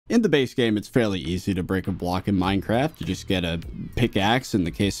In the base game, it's fairly easy to break a block in Minecraft. You just get a pickaxe in the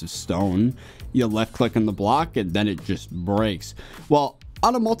case of stone. You left click on the block and then it just breaks. Well,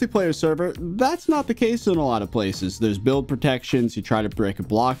 on a multiplayer server, that's not the case in a lot of places. There's build protections. You try to break a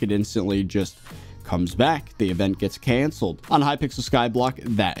block, it instantly just comes back. The event gets canceled. On Hypixel Skyblock,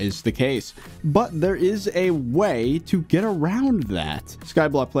 that is the case. But there is a way to get around that.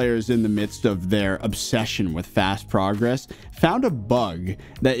 Skyblock players, in the midst of their obsession with fast progress, found a bug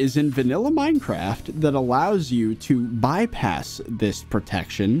that is in vanilla Minecraft that allows you to bypass this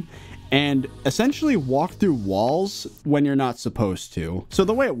protection and essentially walk through walls when you're not supposed to. So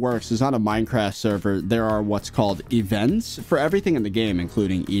the way it works is on a Minecraft server, there are what's called events for everything in the game,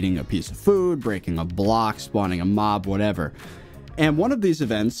 including eating a piece of food, breaking a block, spawning a mob, whatever. And one of these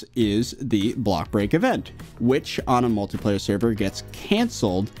events is the block break event, which on a multiplayer server gets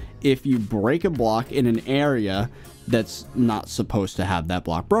canceled if you break a block in an area that's not supposed to have that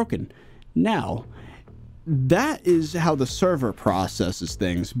block broken. Now, that is how the server processes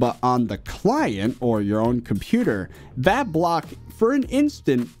things, but on the client or your own computer, that block for an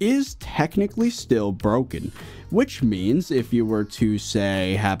instant is technically still broken, which means if you were to,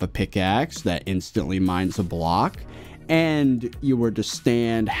 say, have a pickaxe that instantly mines a block, and you were to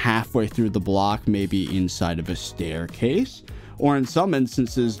stand halfway through the block, maybe inside of a staircase, or in some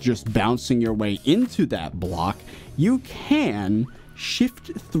instances just bouncing your way into that block, you can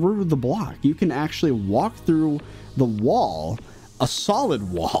shift through the block. You can actually walk through the wall, a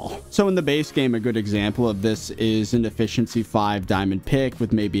solid wall. So in the base game, a good example of this is an efficiency 5 diamond pick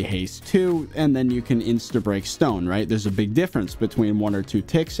with maybe haste 2, and then you can insta break stone, right? There's a big difference between 1 or 2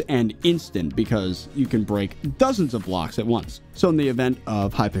 ticks and instant, because you can break dozens of blocks at once. So in the event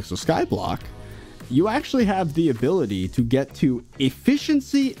of Hypixel Skyblock, you actually have the ability to get to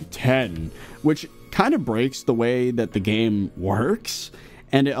efficiency 10, which kind of breaks the way that the game works,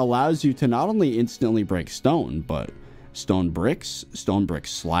 and it allows you to not only instantly break stone, but stone brick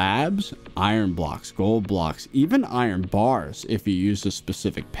slabs, iron blocks, gold blocks, even iron bars if you use a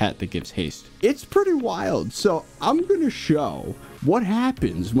specific pet that gives haste. It's pretty wild. So I'm going to show what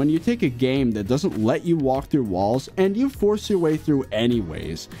happens when you take a game that doesn't let you walk through walls and you force your way through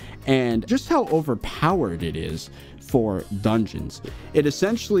anyways, and just how overpowered it is for dungeons. It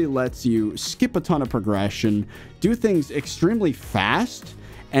essentially lets you skip a ton of progression, do things extremely fast,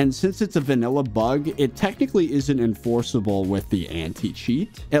 and since it's a vanilla bug, it technically isn't enforceable with the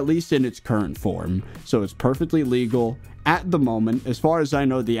anti-cheat, at least in its current form. So it's perfectly legal at the moment. As far as I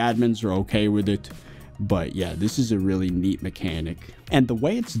know, the admins are okay with it. But yeah, this is a really neat mechanic. And the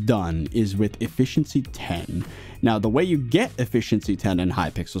way it's done is with efficiency 10. Now, the way you get efficiency 10 in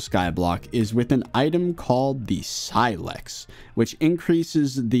Hypixel Skyblock is with an item called the Silex, which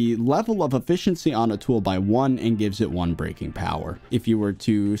increases the level of efficiency on a tool by 1 and gives it 1 breaking power. If you were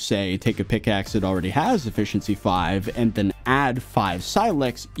to, say, take a pickaxe that already has efficiency 5 and then add 5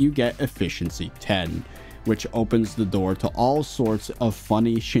 Silex, you get efficiency 10. Which opens the door to all sorts of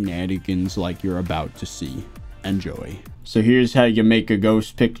funny shenanigans like you're about to see. Enjoy. So here's how you make a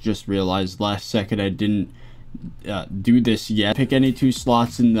ghost pick. Just realized last second I didn't do this yet. Pick any 2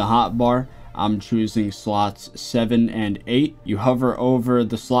 slots in the hotbar. I'm choosing slots 7 and 8. You hover over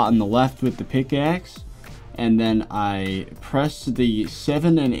the slot on the left with the pickaxe, and then I press the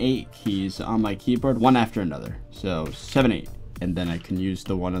 7 and 8 keys on my keyboard one after another. So 7, 8, and then I can use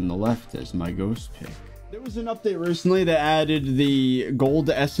the one on the left as my ghost pick. There was an update recently that added the gold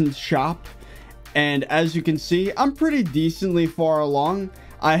essence shop, and as you can see, I'm pretty decently far along.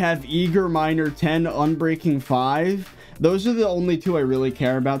 I have Eager Miner 10, Unbreaking 5. Those are the only 2 I really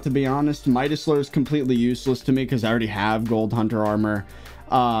care about, to be honest. Midasler is completely useless to me because I already have Gold Hunter armor.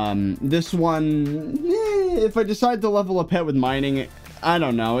 This one, if I decide to level a pet with mining, I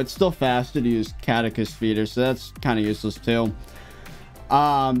don't know. It's still faster to use Catechus Feeder, so that's kind of useless too.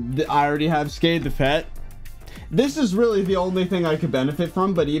 I already have Scathe the Pet. This is really the only thing I could benefit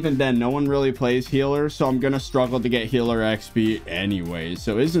from, but even then, no one really plays healer, so I'm gonna struggle to get healer XP anyway,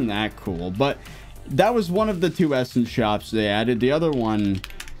 so isn't that cool? But that was one of the 2 essence shops they added. The other one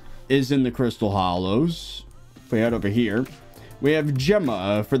is in the Crystal Hollows. If we head over here, we have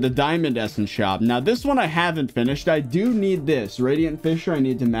Gemma for the Diamond Essence shop. Now, this one I haven't finished. I do need this. Radiant Fisher I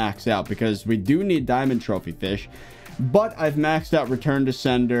need to max out because we do need Diamond Trophy Fish, but I've maxed out Return to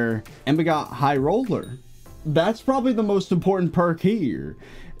Sender, and we got High Roller. That's probably the most important perk here,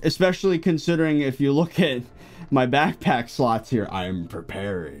 especially considering if you look at my backpack slots here. I am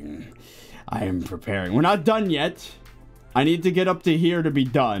preparing. We're not done yet. I need to get up to here to be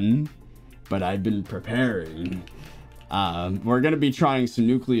done, but I've been preparing. We're going to be trying some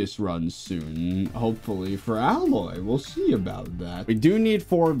nucleus runs soon, hopefully for alloy. We'll see about that. We do need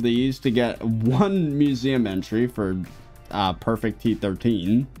 4 of these to get 1 museum entry for perfect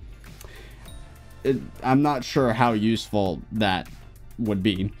T13. I'm not sure how useful that would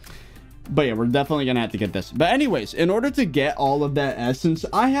be. But yeah, we're definitely going to have to get this. But anyways, in order to get all of that essence,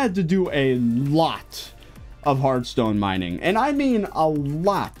 I had to do a lot of hardstone mining. And I mean a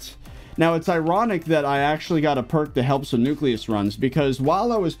lot. Now, it's ironic that I actually got a perk to help some nucleus runs, because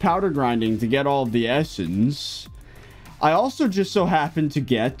while I was powder grinding to get all of the essence, I also just so happened to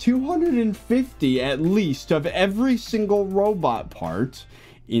get 250 at least of every single robot part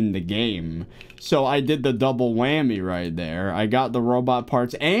in the game. So I did the double whammy right there. I got the robot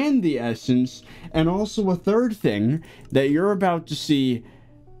parts and the essence, and also a third thing that you're about to see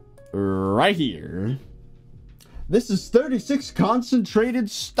right here. This is 36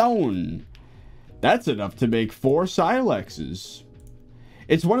 concentrated stone. That's enough to make 4 silexes.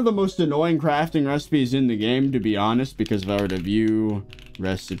 It's one of the most annoying crafting recipes in the game, to be honest, because if I were to view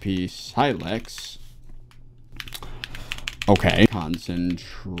recipe silex. Okay.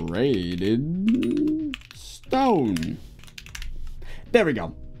 Concentrated stone. There we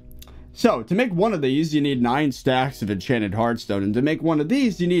go. So, to make one of these, you need 9 stacks of enchanted hardstone. And to make one of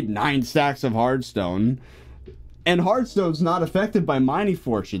these, you need 9 stacks of hardstone. And hardstone's not affected by mining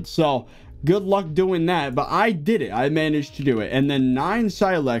fortune, so good luck doing that. But I did it. I managed to do it. And then 9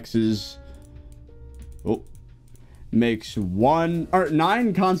 silexes makes 1, or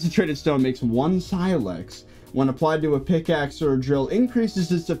 9 concentrated stone makes 1 silex. When applied to a pickaxe or a drill,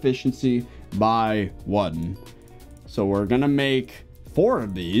 increases its efficiency by 1. So we're gonna make 4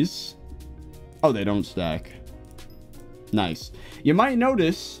 of these. Oh, they don't stack. Nice. You might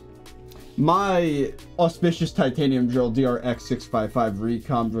notice my auspicious titanium drill DRX655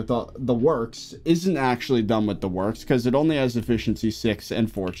 recombed with the works isn't actually done with the works, because it only has efficiency 6 and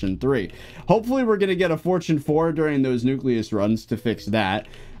fortune 3. Hopefully we're going to get a fortune 4 during those nucleus runs to fix that.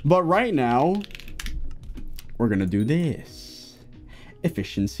 But right now, we're going to do this.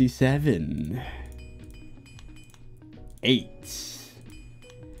 Efficiency 7. 8.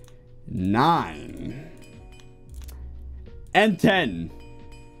 9. And 10.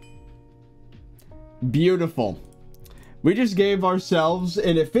 Beautiful. We just gave ourselves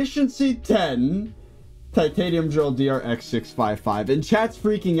an efficiency 10 titanium drill DRX655, and chat's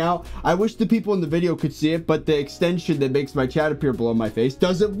freaking out. I wish the people in the video could see it, but the extension that makes my chat appear below my face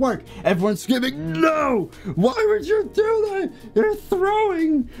doesn't work. Everyone's screaming, no! Why would you do that? You're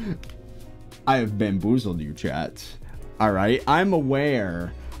throwing. I have bamboozled you, chat. Alright, I'm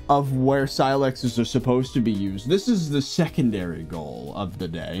aware of where silexes are supposed to be used. This is the secondary goal of the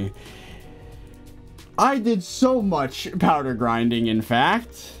day. I did so much powder grinding, in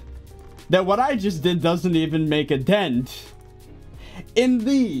fact, that what I just did doesn't even make a dent in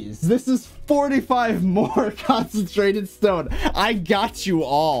these. This is 45 more concentrated stone. I got you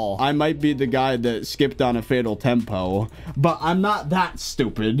all. I might be the guy that skipped on a fatal tempo, but I'm not that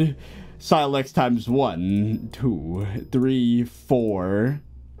stupid. Silex times 1, 2, 3, 4,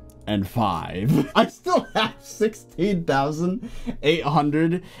 and 5. I still have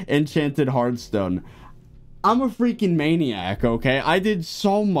 16,800 enchanted hardstone. I'm a freaking maniac, okay? I did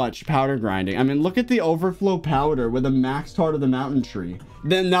so much powder grinding. I mean, look at the overflow powder with a maxed heart of the mountain tree.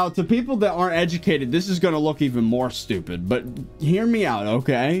 Then now, to people that aren't educated, this is going to look even more stupid. But hear me out,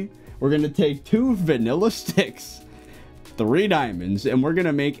 okay? We're going to take 2 vanilla sticks, 3 diamonds, and we're going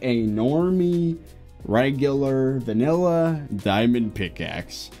to make a normie, regular, vanilla diamond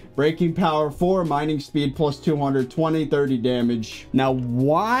pickaxe. Breaking power 4, mining speed plus 220, 30 damage. Now,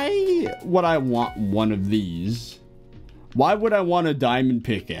 why would I want one of these? Why would I want a diamond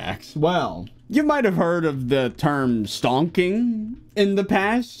pickaxe? Well, you might have heard of the term stonking in the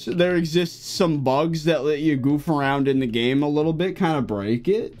past. There exists some bugs that let you goof around in the game a little bit, kind of break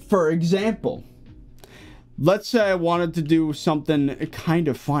it. For example, let's say I wanted to do something kind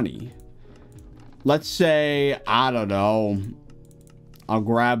of funny. Let's say, I don't know, I'll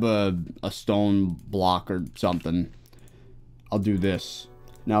grab a stone block or something. I'll do this.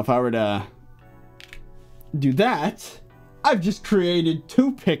 Now, if I were to do that, I've just created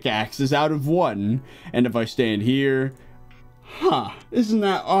 2 pickaxes out of 1. And if I stand here, isn't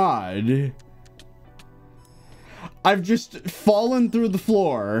that odd? I've just fallen through the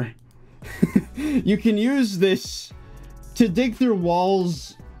floor. You can use this to dig through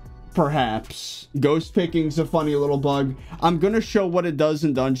walls, perhaps. Ghost picking's a funny little bug. I'm gonna show what it does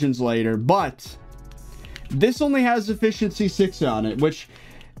in dungeons later, but this only has efficiency 6 on it, which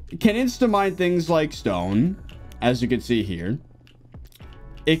can insta-mine things like stone, as you can see here.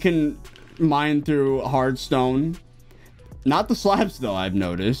 It can mine through hard stone. Not the slabs, though, I've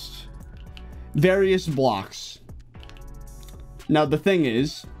noticed. Various blocks. Now, the thing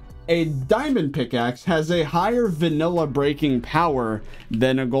is, a diamond pickaxe has a higher vanilla breaking power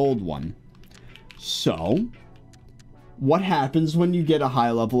than a gold one. So, what happens when you get a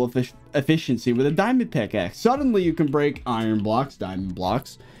high level of efficiency with a diamond pickaxe? Suddenly, you can break iron blocks, diamond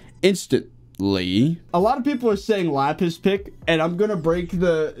blocks, instantly. A lot of people are saying lapis pick, and I'm gonna break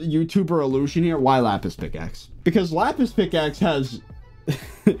the YouTuber illusion here. Why lapis pickaxe? Because lapis pickaxe has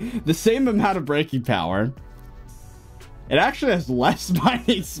the same amount of breaking power. It actually has less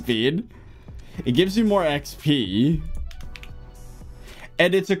mining speed. It gives you more XP.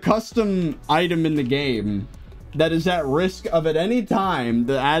 And it's a custom item in the game that is at risk of, at any time,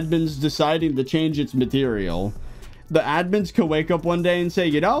 the admins deciding to change its material. The admins could wake up one day and say,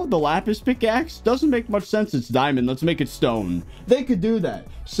 you know, the lapis pickaxe doesn't make much sense. It's diamond. Let's make it stone. They could do that.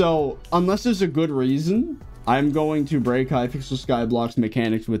 So, unless there's a good reason, I'm going to break Hypixel Skyblock's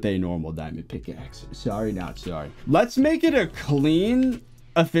mechanics with a normal diamond pickaxe. Sorry, not sorry. Let's make it a clean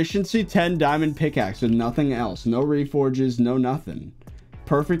efficiency 10 diamond pickaxe with nothing else. No reforges, no nothing.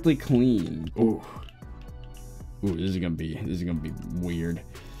 Perfectly clean. Ooh. Ooh, this is gonna be weird.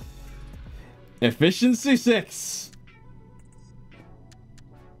 Efficiency 6.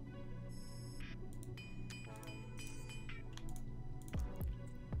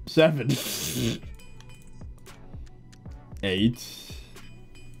 Seven. 8.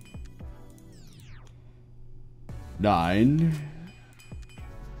 9.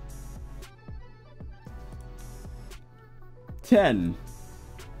 10.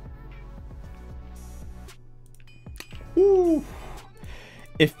 Ooh.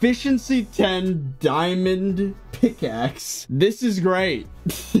 Efficiency 10 diamond pickaxe. This is great.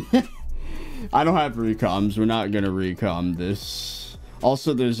 I don't have recoms. We're not gonna recom this.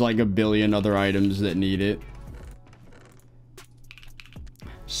 Also, there's like a billion other items that need it.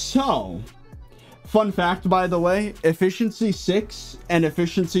 So, fun fact, by the way, efficiency 6 and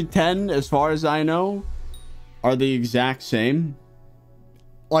efficiency 10, as far as I know, are the exact same.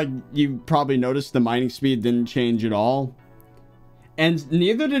 Like, you probably noticed the mining speed didn't change at all. And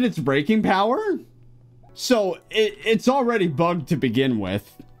neither did its breaking power. So, it's already bugged to begin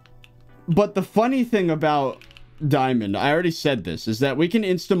with. But the funny thing about diamond, I already said this, is that we can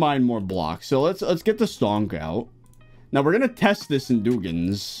insta-mine more blocks. So, let's get the stonk out. Now, we're going to test this in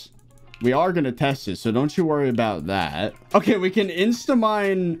Dugan's. We are going to test it, so don't you worry about that. Okay, we can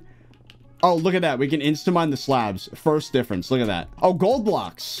insta-mine... Oh, look at that. We can insta-mine the slabs. First difference. Look at that. Oh, gold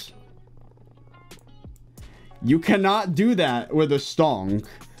blocks. You cannot do that with a stonk.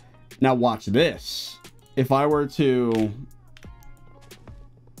 Now, watch this. If I were to...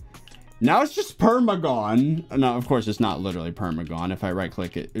 Now it's just perma-gone. No, of course, it's not literally perma-gone. If I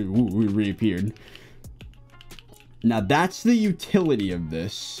right-click it, it reappeared. Now, that's the utility of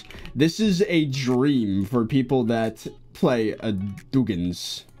this. This is a dream for people that play a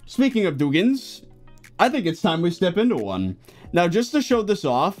Dugan's. Speaking of Dugan's, I think it's time we step into one. Now, just to show this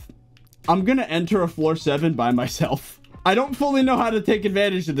off, I'm going to enter a floor 7 by myself. I don't fully know how to take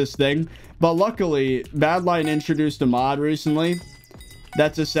advantage of this thing, but luckily, Badline introduced a mod recently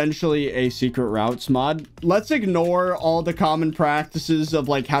that's essentially a secret routes mod. Let's ignore all the common practices of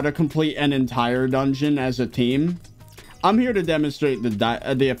like how to complete an entire dungeon as a team. I'm here to demonstrate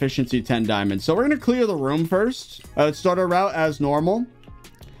the efficiency 10 diamonds. So we're going to clear the room first. Let's start our route as normal.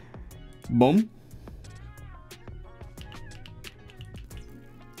 Boom.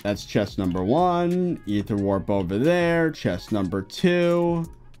 That's chest number 1. Ether warp over there. Chest number 2.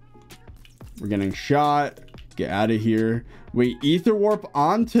 We're getting shot. Get out of here. We ether warp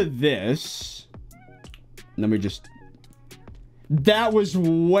onto this. And then we just... That was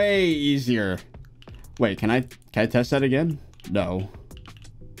way easier. Wait, can I test that again? No.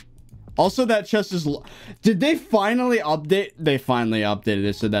 Also, that chest is... Did they finally update? They finally updated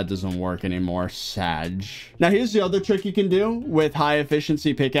it, so that doesn't work anymore. Sag. Now, here's the other trick you can do with high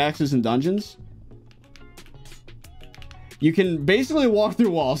efficiency pickaxes in dungeons. You can basically walk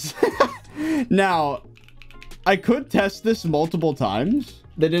through walls. Now, I could test this multiple times.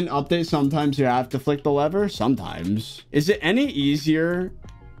 They didn't update. Sometimes you have to flick the lever. Sometimes. Is it any easier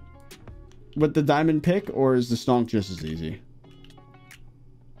with the diamond pick, or is the stonk just as easy?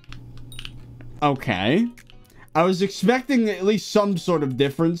 Okay. I was expecting at least some sort of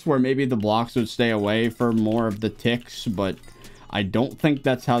difference where maybe the blocks would stay away for more of the ticks, but I don't think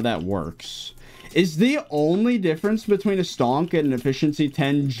that's how that works. Is the only difference between a stonk and an efficiency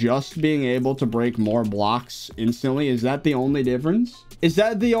 10 just being able to break more blocks instantly? Is that the only difference? Is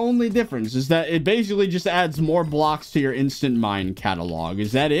that the only difference? Is that it basically just adds more blocks to your instant mine catalog?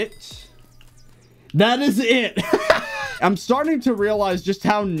 Is that it? That is it. I'm starting to realize just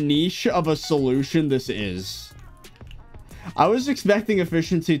how niche of a solution this is. I was expecting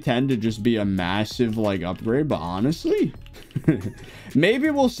efficiency 10 to just be a massive like upgrade, but honestly,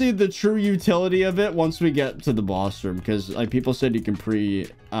 maybe we'll see the true utility of it once we get to the boss room, because like people said you can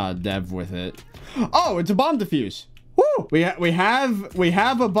dev with it. Oh, it's a bomb defuse. Woo! We have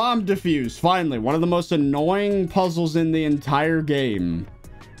a bomb defuse finally. One of the most annoying puzzles in the entire game.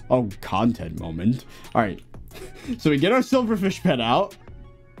 Oh, content moment. All right. So we get our silverfish pet out.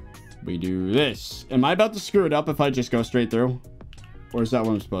 We do this. Am I about to screw it up if I just go straight through? Or is that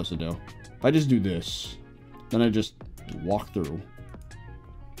what I'm supposed to do? If I just do this, then I just walk through.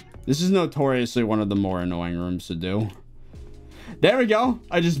 This is notoriously one of the more annoying rooms to do. There we go.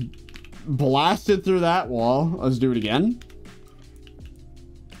 I just blasted through that wall. Let's do it again.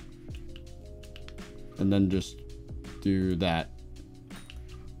 And then just do that.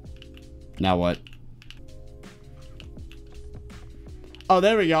 Now what? Oh,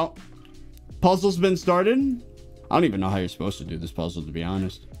 there we go. Puzzle's been started. I don't even know how you're supposed to do this puzzle, to be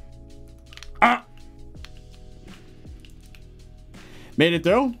honest. Ah! Made it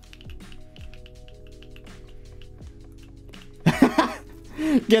through.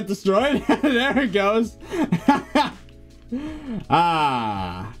 Get destroyed. There it goes.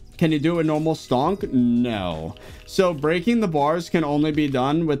 Ah. Can you do a normal stonk? No. So breaking the bars can only be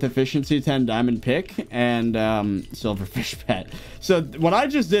done with efficiency 10 diamond pick and silverfish pet. So what I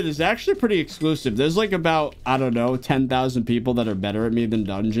just did is actually pretty exclusive. There's like about, I don't know, 10,000 people that are better at me than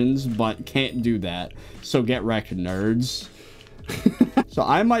dungeons, but can't do that. So get wrecked, nerds. So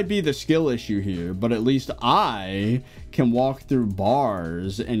I might be the skill issue here, but at least I can walk through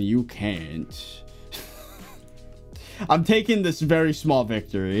bars and you can't. I'm taking this very small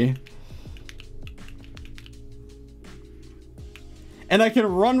victory. And I can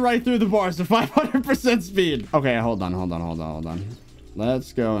run right through the bars at 500% speed. Okay, hold on.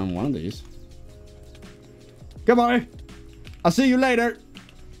 Let's go in one of these. Goodbye. I'll see you later.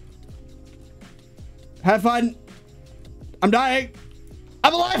 Have fun. I'm dying.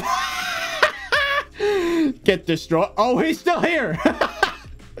 I'm alive. Get destroyed. Oh, he's still here.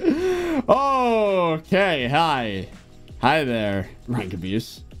 Okay, hi. Hi there. Rank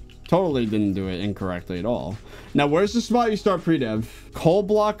abuse. Totally didn't do it incorrectly at all. Now, where's the spot you start pre-dev? Coal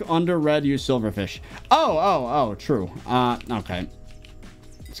block under red, use silverfish. Oh, true. Okay.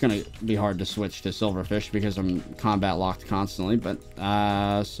 It's gonna be hard to switch to silverfish because I'm combat locked constantly, but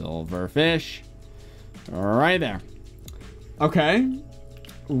silverfish. Right there. Okay.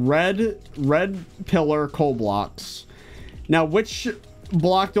 Red pillar coal blocks. Now, which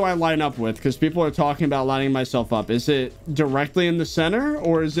block do I line up with? Because people are talking about lining myself up. Is it directly in the center,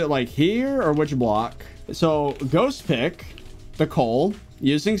 or is it like here, or which block? So ghost pick the coal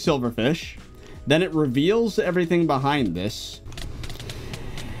using silverfish, then it reveals everything behind this,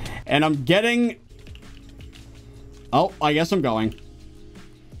 and I'm getting, oh, I guess I'm going.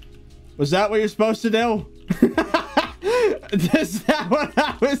 Was that what you're supposed to do? Is that what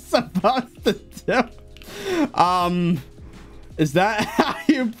I was supposed to do? Is that how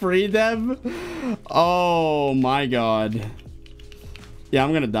you pre-dev? Oh my god. Yeah,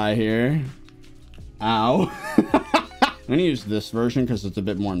 I'm gonna die here. Ow. I'm gonna use this version because it's a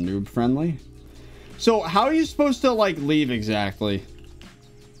bit more noob friendly. So how are you supposed to like leave exactly?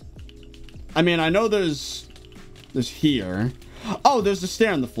 I mean, I know there's here. Oh, there's a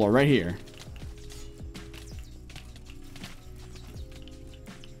stair on the floor right here.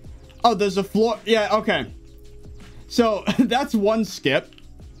 Oh, there's a floor. Yeah, okay. So that's one skip.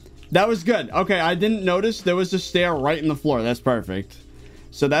 That was good. Okay, I didn't notice there was a stair right in the floor. That's perfect.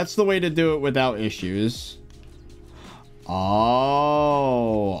 So that's the way to do it without issues.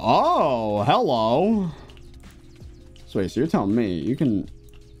 Oh, hello. So wait, so you're telling me you can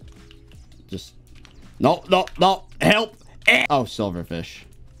just... No, help. Oh, silverfish.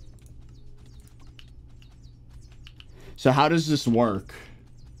 So how does this work?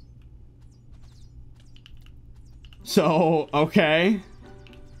 So, okay.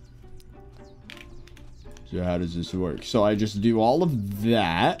 So how does this work? So I just do all of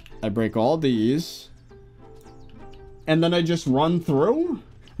that. I break all these. And then I just run through?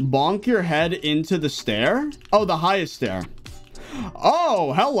 Bonk your head into the stair? Oh, the highest stair.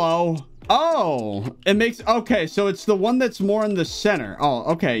 Oh, hello. Oh, it makes... Okay, so it's the one that's more in the center. Oh,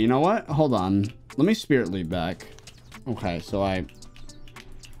 okay, you know what? Hold on. Let me spirit leap back. Okay, so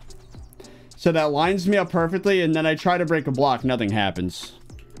So that lines me up perfectly, and then I try to break a block. Nothing happens.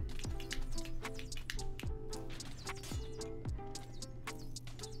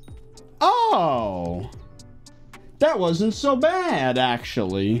 Oh. That wasn't so bad,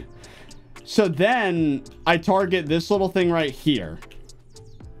 actually. So then I target this little thing right here.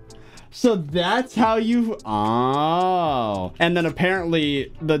 So that's how you... Oh. And then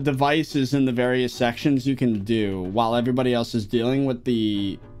apparently the devices in the various sections you can do while everybody else is dealing with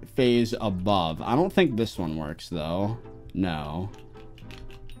the phase above. I don't think this one works, though. No.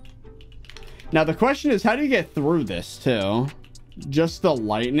 Now, the question is, how do you get through this, too? Just the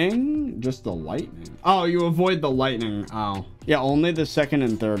lightning? Just the lightning? Oh, you avoid the lightning. Oh. Yeah, only the second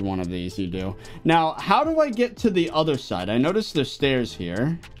and third one of these you do. Now, how do I get to the other side? I noticed there's stairs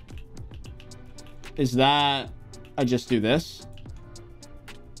here. Is that... I just do this?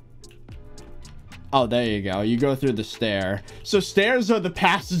 Oh, there you go. You go through the stair. So stairs are the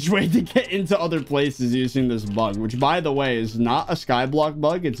passageway to get into other places using this bug, which, by the way, is not a skyblock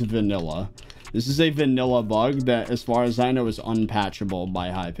bug. It's vanilla. This is a vanilla bug that, as far as I know, is unpatchable by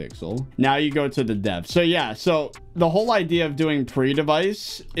Hypixel. Now you go to the dev. So yeah, so the whole idea of doing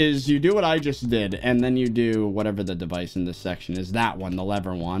pre-device is you do what I just did, and then you do whatever the device in this section is. That one, the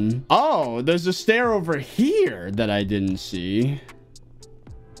lever one. Oh, there's a stair over here that I didn't see.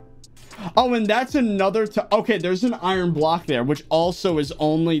 Oh, and that's another... Okay, there's an iron block there, which also is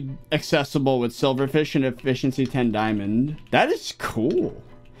only accessible with Silverfish and Efficiency 10 Diamond. That is cool.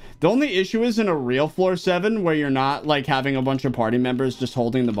 The only issue is in a real floor 7 where you're not like having a bunch of party members just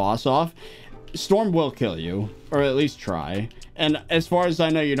holding the boss off. Storm will kill you, or at least try. And as far as I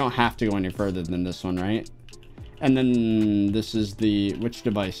know, you don't have to go any further than this one, right? And then this is the... Which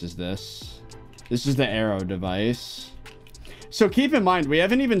device is this? This is the arrow device. So keep in mind, we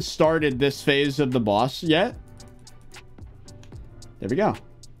haven't even started this phase of the boss yet. There we go.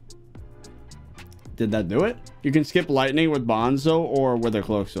 Did that do it? You can skip lightning with Bonzo or with a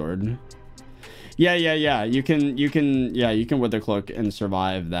cloak sword. Yeah. You can with a cloak and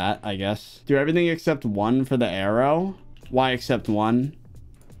survive that, I guess. Do everything except one for the arrow. Why except one?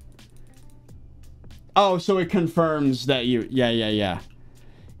 Oh, so it confirms that you...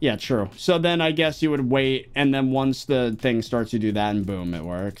 Yeah, true. So then I guess you would wait, and then once the thing starts, you do that, and boom, it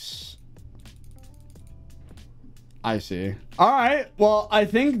works. I see. All right. Well, I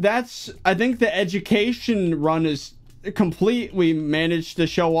think the education run is complete. We managed to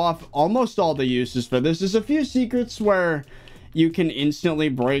show off almost all the uses for this. There's a few secrets where you can instantly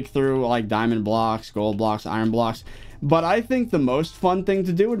break through like diamond blocks, gold blocks, iron blocks. But I think the most fun thing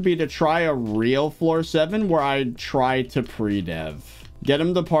to do would be to try a real floor 7 where I try to pre-dev. Get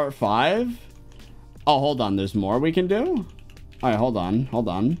him to part 5. Oh, hold on. There's more we can do? All right, hold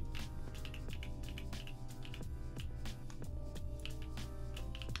on.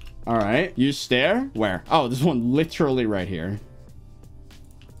 All right. Use stair. Where? Oh, this one literally right here.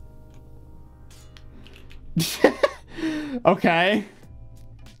 Okay.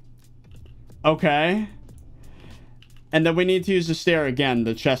 And then we need to use the stair again,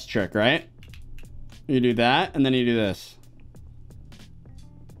 the chest trick, right? You do that, and then you do this.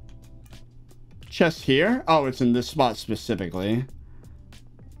 Chest here? Oh, it's in this spot specifically.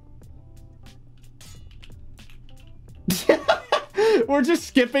 We're just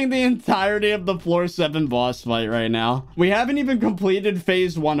skipping the entirety of the floor 7 boss fight right now. We haven't even completed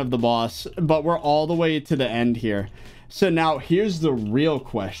phase 1 of the boss, but we're all the way to the end here. So now here's the real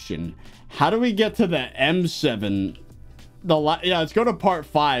question. How do we get to the M7? Yeah, let's go to part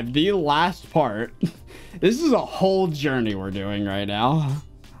 5, the last part. This is a whole journey we're doing right now.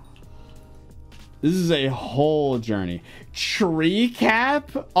 This is a whole journey. Tree cap?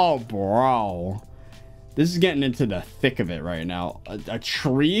 Oh, bro. This is getting into the thick of it right now. A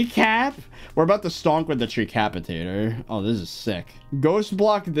tree cap? We're about to stonk with the tree capitator. Oh, this is sick. Ghost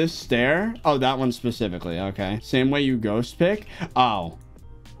block this stair? Oh, that one specifically. Okay. Same way you ghost pick? Oh.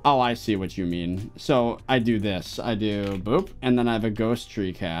 Oh, I see what you mean. So I do this. I do boop. And then I have a ghost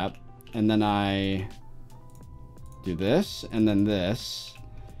tree cap. And then I do this. And then this.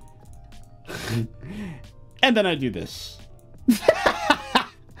 And then I do this.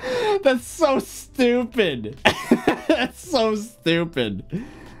 That's so stupid. That's so stupid.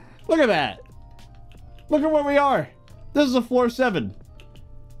 Look at that. Look at where we are. This is a floor 7.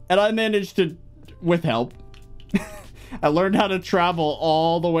 And I managed to, with help, I learned how to travel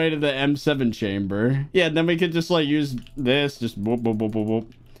all the way to the M7 chamber. Yeah, and then we could just like use this. Just boop, boop, boop, boop,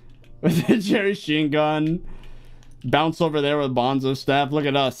 boop. With the Jerry Sheen gun. Bounce over there with Bonzo staff. Look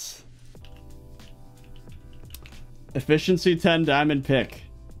at us. Efficiency 10 diamond pick.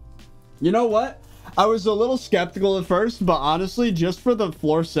 You know what? I was a little skeptical at first, but honestly, just for the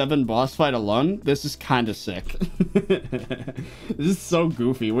floor 7 boss fight alone, this is kind of sick. This is so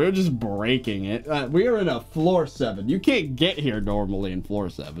goofy. We're just breaking it. We are in a floor 7. You can't get here normally in floor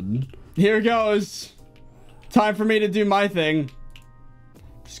 7. Here goes. Time for me to do my thing.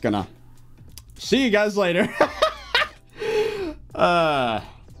 Just gonna See you guys later.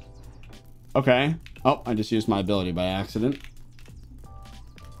 Okay. Oh, I just used my ability by accident.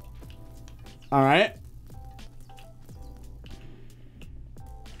 All right.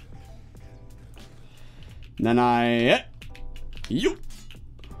 Then I... You.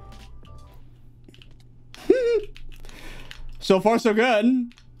 So far, so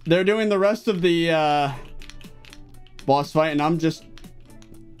good. They're doing the rest of the boss fight, and I'm just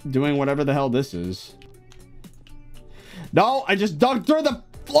doing whatever the hell this is. No, I just dug through the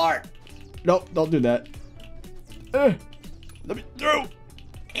floor. Nope, don't do that. Let me through.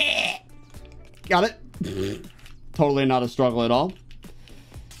 Got it. Totally not a struggle at all.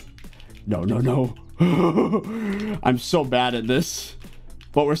 No, no, no. I'm so bad at this.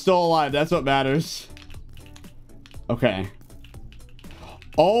 But we're still alive. That's what matters. Okay.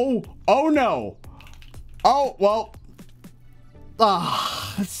 Oh no. Oh, well.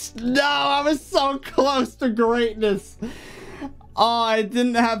 No, I was so close to greatness. Oh, I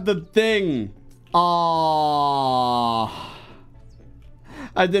didn't have the thing. Oh,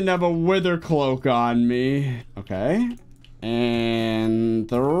 I didn't have a wither cloak on me. Okay. And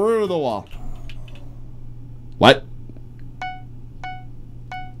through the wall. What?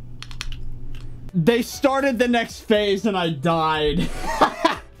 They started the next phase and I died.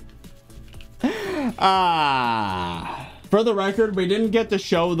 For the record, we didn't get to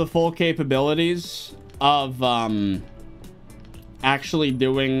show the full capabilities of actually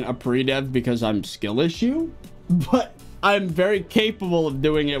doing a pre-dev because I'm skill issue, but I'm very capable of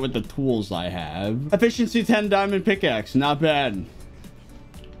doing it with the tools I have. Efficiency 10 diamond pickaxe, not bad.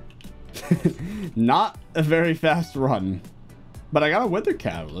 Not a very fast run, but I got a wither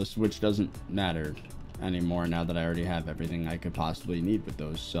catalyst, which doesn't matter anymore now that I already have everything I could possibly need with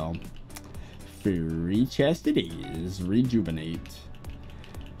those. So free chest it is. Rejuvenate.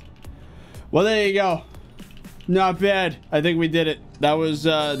 Well, there you go. Not bad. I think we did it. That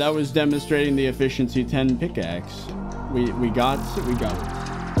was demonstrating the efficiency 10 pickaxe. We got it.